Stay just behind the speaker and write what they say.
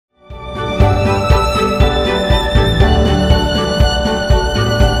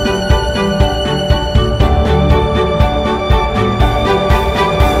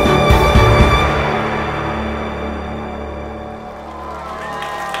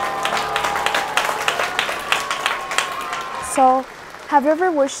So, have you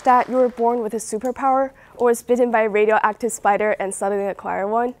ever wished that you were born with a superpower or was bitten by a radioactive spider and suddenly acquired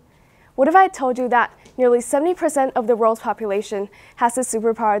one? What if I told you that nearly 70% of the world's population has a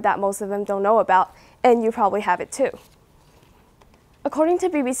superpower that most of them don't know about, and you probably have it too? According to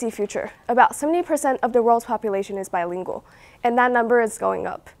BBC Future, about 70% of the world's population is bilingual, and that number is going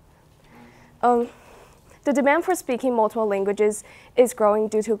up. The demand for speaking multiple languages is growing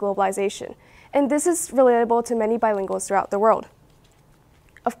due to globalization, and this is relatable to many bilinguals throughout the world.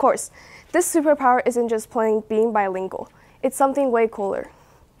 Of course, this superpower isn't just plain being bilingual, it's something way cooler.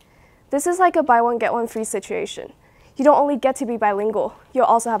 This is like a buy one get one free situation. You don't only get to be bilingual, you'll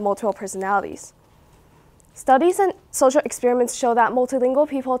also have multiple personalities. Studies and social experiments show that multilingual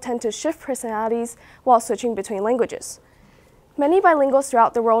people tend to shift personalities while switching between languages. Many bilinguals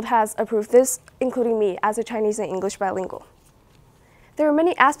throughout the world has approved this, including me as a Chinese and English bilingual. There are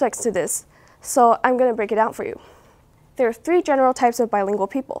many aspects to this, so I'm going to break it down for you. There are three general types of bilingual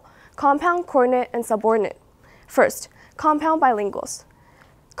people: compound, coordinate, and subordinate. First, compound bilinguals.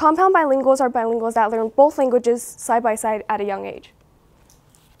 Compound bilinguals are bilinguals that learn both languages side by side at a young age.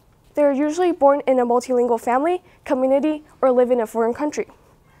 They are usually born in a multilingual family, community, or live in a foreign country.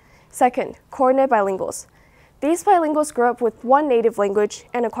 Second, coordinate bilinguals. These bilinguals grew up with one native language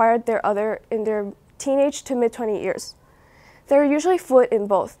and acquired their other in their teenage to mid-20 years. They are usually fluent in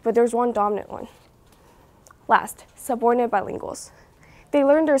both, but there's one dominant one. Last, subordinate bilinguals. They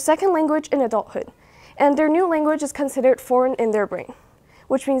learn their second language in adulthood, and their new language is considered foreign in their brain,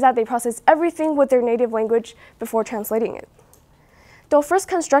 which means that they process everything with their native language before translating it. They'll first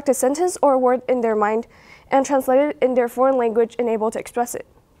construct a sentence or a word in their mind and translate it in their foreign language and able to express it.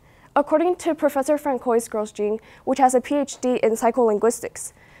 According to Professor Francois's girls' gene, which has a PhD in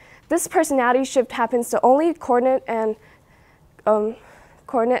psycholinguistics, this personality shift happens to only coordinate and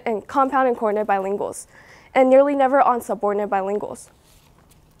compound and coordinate bilinguals, and nearly never on subordinate bilinguals.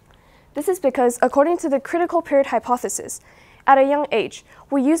 This is because, according to the critical period hypothesis, at a young age,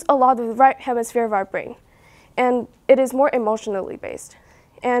 we use a lot of the right hemisphere of our brain, and it is more emotionally based.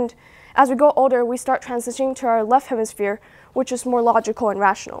 And as we grow older, we start transitioning to our left hemisphere, which is more logical and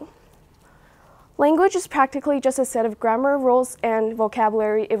rational. Language is practically just a set of grammar rules and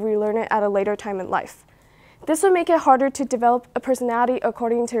vocabulary if we learn it at a later time in life. This would make it harder to develop a personality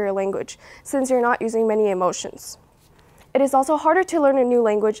according to your language, since you're not using many emotions. It is also harder to learn a new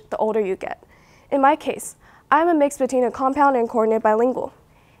language the older you get. In my case, I'm a mix between a compound and coordinate bilingual.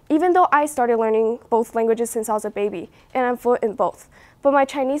 Even though I started learning both languages since I was a baby, and I'm fluent in both, but my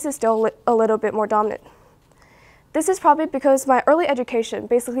Chinese is still a little bit more dominant. This is probably because my early education,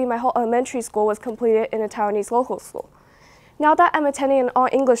 basically my whole elementary school, was completed in a Taiwanese local school. Now that I'm attending an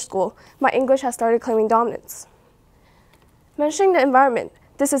all-English school, my English has started claiming dominance. Mentioning the environment,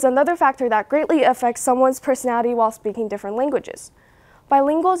 this is another factor that greatly affects someone's personality while speaking different languages.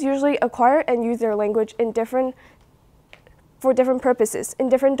 Bilinguals usually acquire and use their language for different purposes, in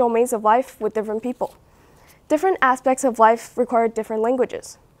different domains of life with different people. Different aspects of life require different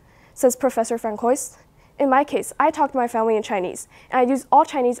languages. Says Professor Francois, in my case, I talk to my family in Chinese, and I use all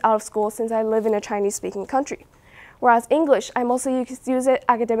Chinese out of school since I live in a Chinese-speaking country. Whereas English, I mostly use it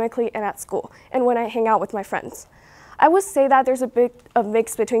academically and at school, and when I hang out with my friends. I would say that there's a bit of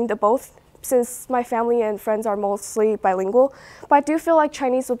mix between the both, since my family and friends are mostly bilingual, but I do feel like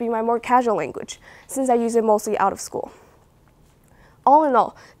Chinese would be my more casual language, since I use it mostly out of school. All in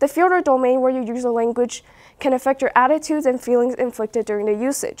all, the field or domain where you use a language can affect your attitudes and feelings inflicted during the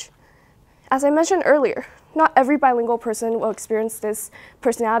usage. As I mentioned earlier, not every bilingual person will experience this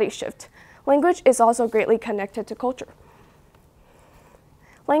personality shift. Language is also greatly connected to culture.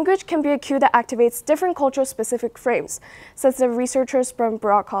 Language can be a cue that activates different cultural-specific frames, says the researchers from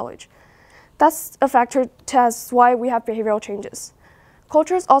Baruch College. That's a factor as why we have behavioral changes.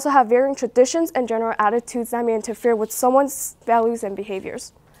 Cultures also have varying traditions and general attitudes that may interfere with someone's values and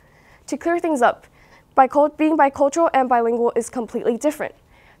behaviors. To clear things up, being bicultural and bilingual is completely different.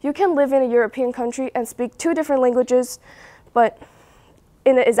 You can live in a European country and speak two different languages, but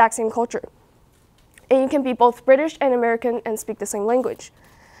in the exact same culture. And you can be both British and American and speak the same language.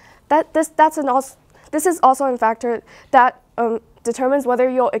 This is also a factor that determines whether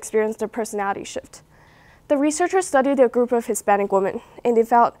you'll experience the personality shift. The researchers studied a group of Hispanic women, and they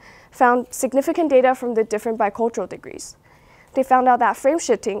found significant data from the different bicultural degrees. They found out that frame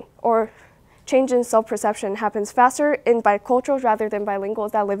shifting, or change in self-perception, happens faster in biculturals rather than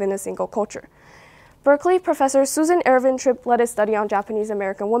bilinguals that live in a single culture. Berkeley professor Susan Ervin Tripp led a study on Japanese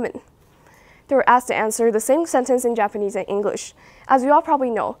American women. They were asked to answer the same sentence in Japanese and English. As we all probably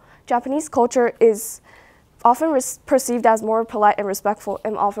know, Japanese culture is often perceived as more polite and respectful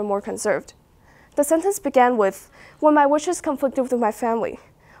and often more conserved. The sentence began with, "When my wishes conflicted with my family."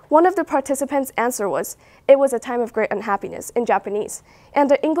 One of the participants' answer was, "It was a time of great unhappiness," in Japanese, and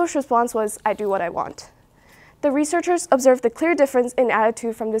the English response was, "I do what I want." The researchers observed a clear difference in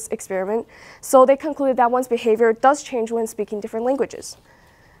attitude from this experiment, so they concluded that one's behavior does change when speaking different languages.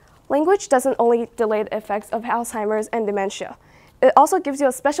 Language doesn't only delay the effects of Alzheimer's and dementia. It also gives you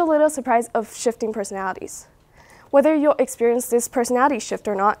a special little surprise of shifting personalities. Whether you'll experience this personality shift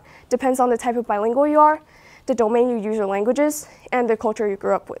or not depends on the type of bilingual you are, the domain you use your languages, and the culture you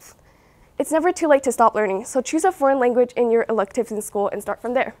grew up with. It's never too late to stop learning, so choose a foreign language in your electives in school and start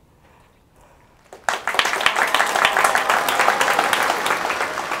from there.